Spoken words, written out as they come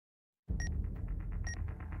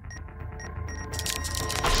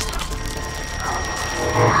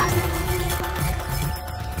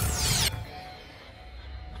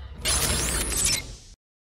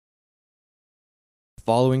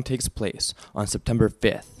Following takes place on September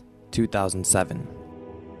 5th, 2007.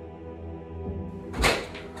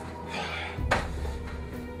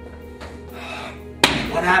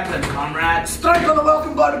 What happened, comrade? Strike on the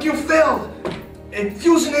welcome barbecue failed! A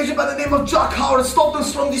fusion agent by the name of Jack Howard stopped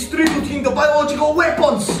us from distributing the biological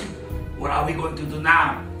weapons! What are we going to do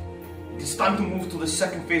now? It is time to move to the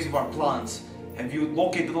second phase of our plans. Have you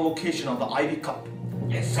located the location of the Ivey Cup?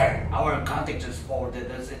 Yes, sir. Our contact just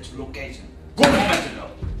forwarded us its location. Good. Moment ago.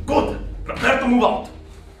 Good! Prepare to move out!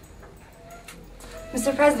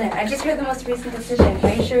 Mr. President, I just heard the most recent decision.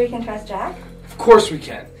 Are you sure we can trust Jack? Of course we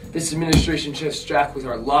can. This administration trusts Jack with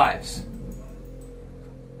our lives.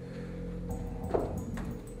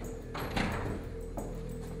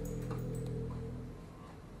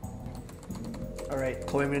 Alright,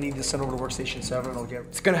 Chloe, I'm gonna need to send over to workstation 7 and I'll get...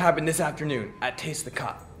 It's gonna happen this afternoon at Taste the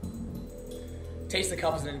Cup. Taste the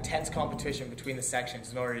Cup is an intense competition between the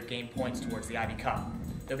sections in order to gain points towards the Ivey Cup.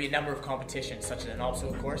 There'll be a number of competitions such as an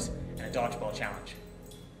obstacle course and a dodgeball challenge.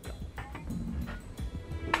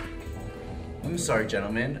 I'm sorry,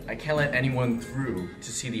 gentlemen. I can't let anyone through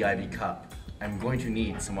to see the Ivey Cup. I'm going to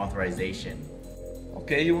need some authorization.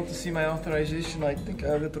 Okay, you want to see my authorization? I think I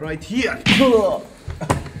have it right here.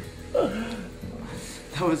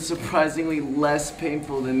 That was surprisingly less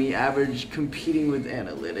painful than the average competing with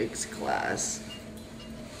analytics class.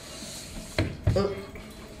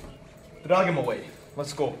 Drag him away.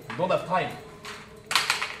 Let's go. We don't have time.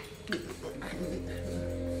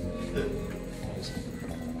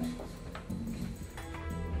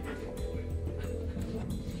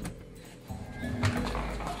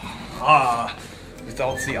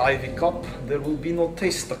 Without the Ivey Cup, there will be no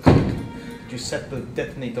Taste the Cup. Did you set the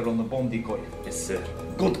detonator on the bomb decoy? Yes, sir.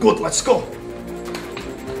 Good, let's go!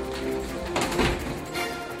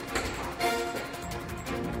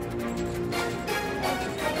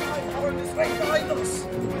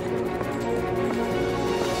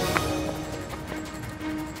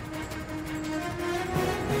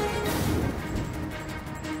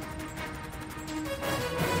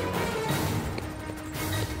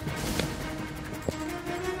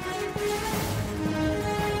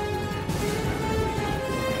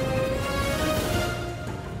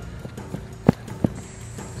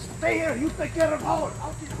 Stay here, you take care of Howard.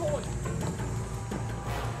 I'll keep going.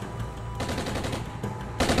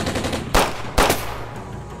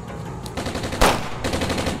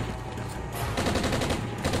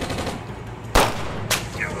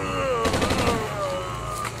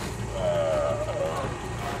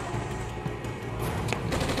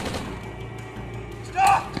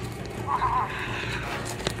 Stop!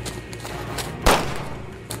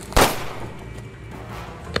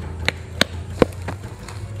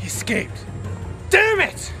 He escaped. Damn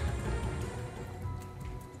it!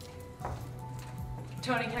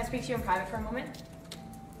 Tony, can I speak to you in private for a moment?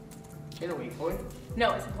 In a week, Chloe.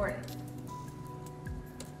 No, it's important.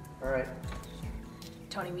 Alright.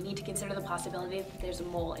 Tony, we need to consider the possibility that there's a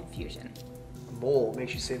mole in fusion. A mole, what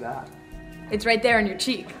makes you say that? It's right there on your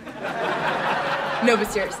cheek. No,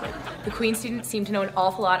 but seriously, the Queen students seem to know an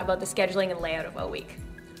awful lot about the scheduling and layout of O Week.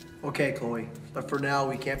 Okay, Chloe, but for now,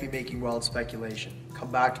 we can't be making wild speculation.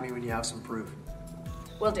 Come back to me when you have some proof.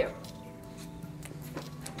 Will do.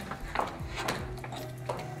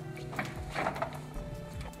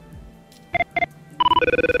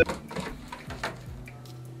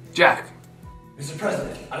 Jack. Mr.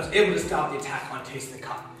 President, I was able to stop the attack on Taste the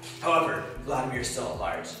Cup. However, Vladimir is still at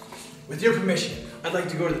large. With your permission, I'd like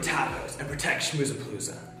to go to the tap house and protect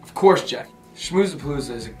Schmooze. Of course, Jack. Schmooze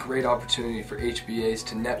is a great opportunity for HBAs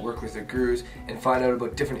to network with their gurus and find out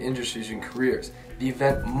about different industries and careers. The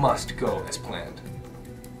event must go as planned.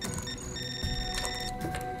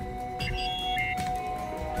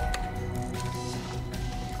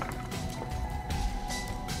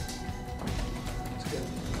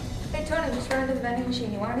 Hey, Tony, just run into the vending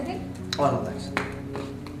machine. You want anything? Oh, no, thanks.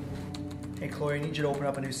 Hey, Chloe, I need you to open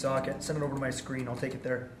up a new socket. Send it over to my screen. I'll take it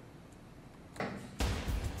there.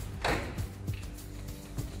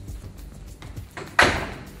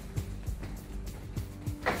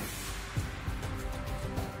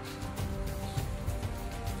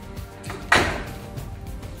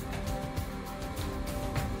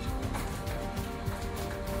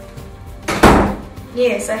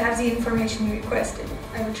 Yes, I have the information you requested.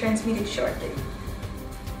 I will transmit it shortly.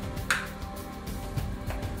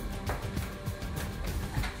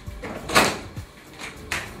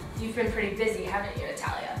 You've been pretty busy, haven't you,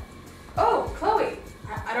 Natalia? Oh, Chloe,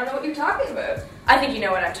 I don't know what you're talking about. I think you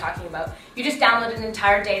know what I'm talking about. You just downloaded an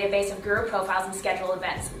entire database of guru profiles and schedule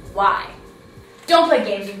events. Why? Don't play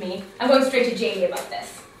games with me. I'm going straight to JD about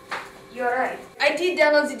this. You're right. I did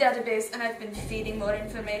download the database and I've been feeding more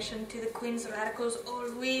information to the Queen's radicals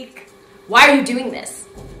all week. Why are you doing this?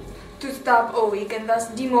 To stop O-Week and thus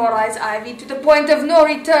demoralize Ivy to the point of no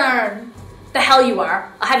return. The hell you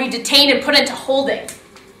are. I'll have you detained and put into holding.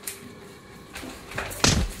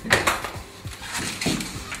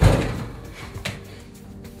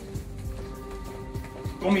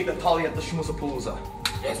 Go meet Natalia at the Schmoozapalooza.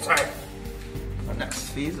 Yes, sir. The next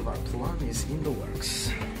phase of our plan is in the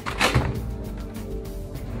works.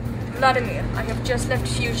 Vladimir, I have just left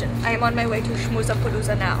Fusion. I am on my way to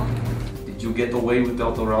Schmoozapalooza now. Did you get away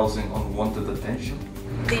without arousing unwanted attention?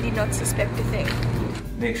 They did not suspect a thing.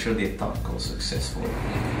 Make sure the attack goes successfully.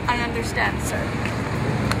 I understand, sir.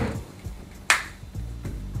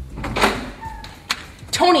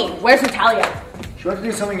 Tony, where's Natalia? She went to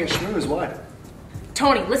do something at Schmooze, what?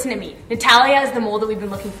 Tony, listen to me. Natalia is the mole that we've been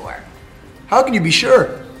looking for. How can you be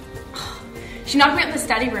sure? She knocked me out in the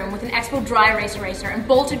study room with an Expo dry erase eraser and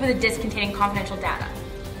bolted with a disk containing confidential data.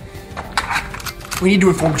 We need to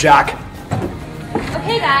inform Jack.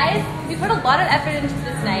 Okay guys, we put a lot of effort into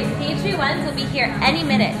this night. The HV1s will be here any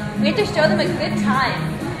minute. We have to show them a good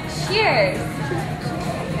time. Cheers!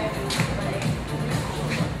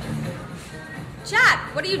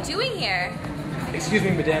 Jack, what are you doing here? Excuse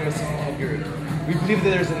me, Madame Assistant Head Guru. We believe that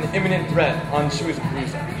there's an imminent threat on Schmooze.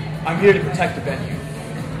 I'm here to protect the venue.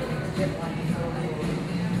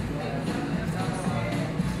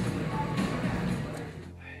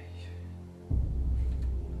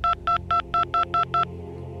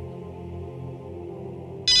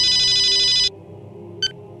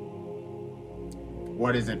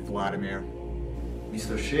 What is it, Vladimir?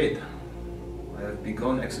 Mr. Shade, I have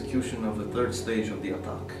begun execution of the third stage of the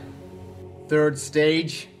attack. Third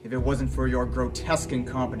stage? If it wasn't for your grotesque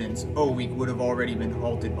incompetence, O-Week would have already been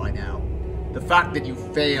halted by now. The fact that you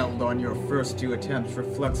failed on your first two attempts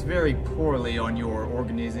reflects very poorly on your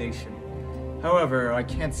organization. However, I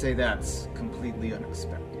can't say that's completely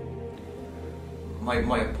unexpected.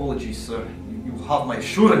 My apologies, sir. You have my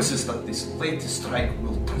assurances that this latest strike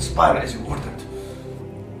will transpire as you ordered.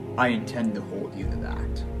 I intend to hold you to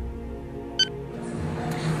that.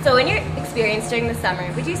 So in your experience during the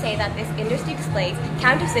summer, would you say that this industry displays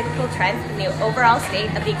counter-cyclical trends in the overall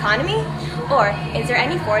state of the economy? Or is there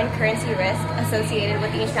any foreign currency risk associated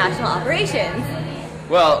with the international operations?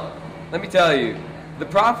 Well, let me tell you, the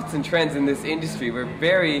profits and trends in this industry were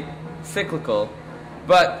very cyclical,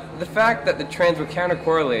 but the fact that the trends were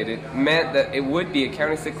counter-correlated meant that it would be a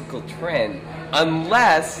counter-cyclical trend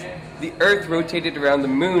unless the Earth rotated around the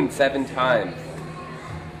Moon 7 times.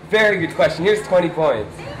 Very good question. Here's 20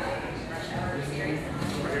 points.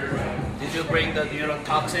 Did you bring the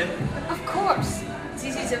neurotoxin? Of course.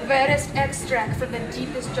 This is the rarest extract from the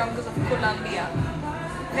deepest jungles of Colombia.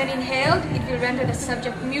 When inhaled, it will render the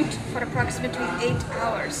subject mute for approximately 8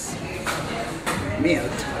 hours.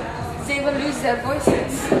 Mute? They will lose their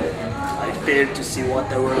voices. I fail to see what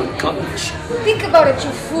the world coverage. Think about it,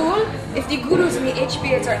 you fool! If the gurus and the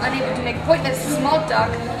HBAs are unable to make pointless small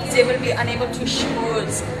talk, they will be unable to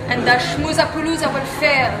schmooze, and the Schmoozapalooza will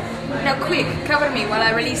fail. Now quick, cover me while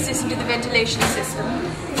I release this into the ventilation system.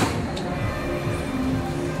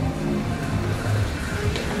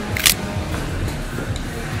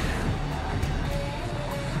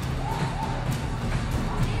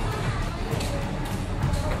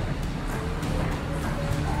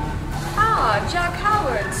 Jack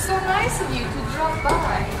Howard, so nice of you to drop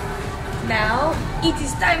by. Now, it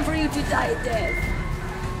is time for you to die a death.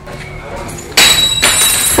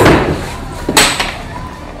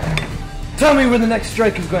 Tell me where the next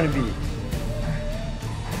strike is going to be.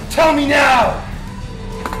 Tell me now!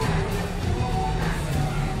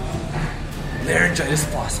 Laryngitis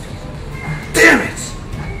phosphate. Damn it!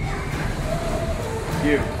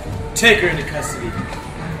 You, take her into custody.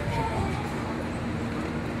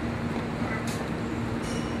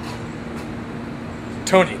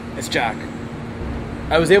 Tony, it's Jack.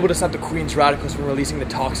 I was able to stop the Queen's radicals from releasing the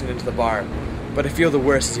toxin into the bar, but I feel the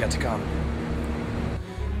worst is yet to come.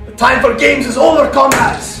 The time for games is over,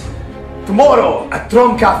 comrades! Tomorrow, at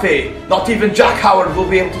Drum Cafe, not even Jack Howard will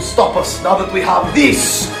be able to stop us now that we have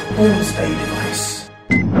this doomsday device.